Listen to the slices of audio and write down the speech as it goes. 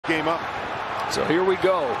Game up. So here we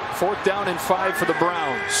go. 4th down and 5 for the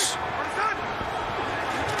Browns.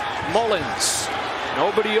 Mullens.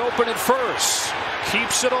 Nobody open at first.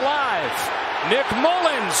 Keeps it alive. Nick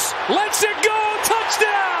Mullens lets it go.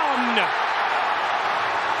 Touchdown!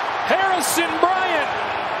 Harrison Bryant.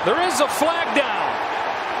 There is a flag down.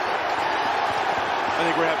 I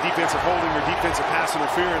think we're going to have defensive holding or defensive pass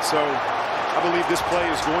interference, so I believe this play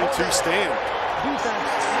is going to stand.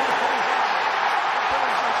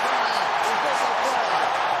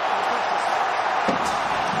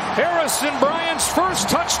 Harrison Bryant's first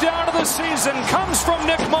touchdown of the season comes from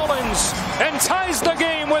Nick Mullens and ties the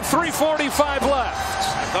game with 3:45 left.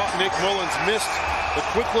 I thought Nick Mullens missed the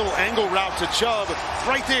quick little angle route to Chubb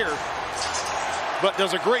right there, but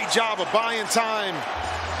does a great job of buying time,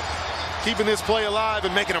 keeping this play alive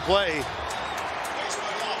and making a play.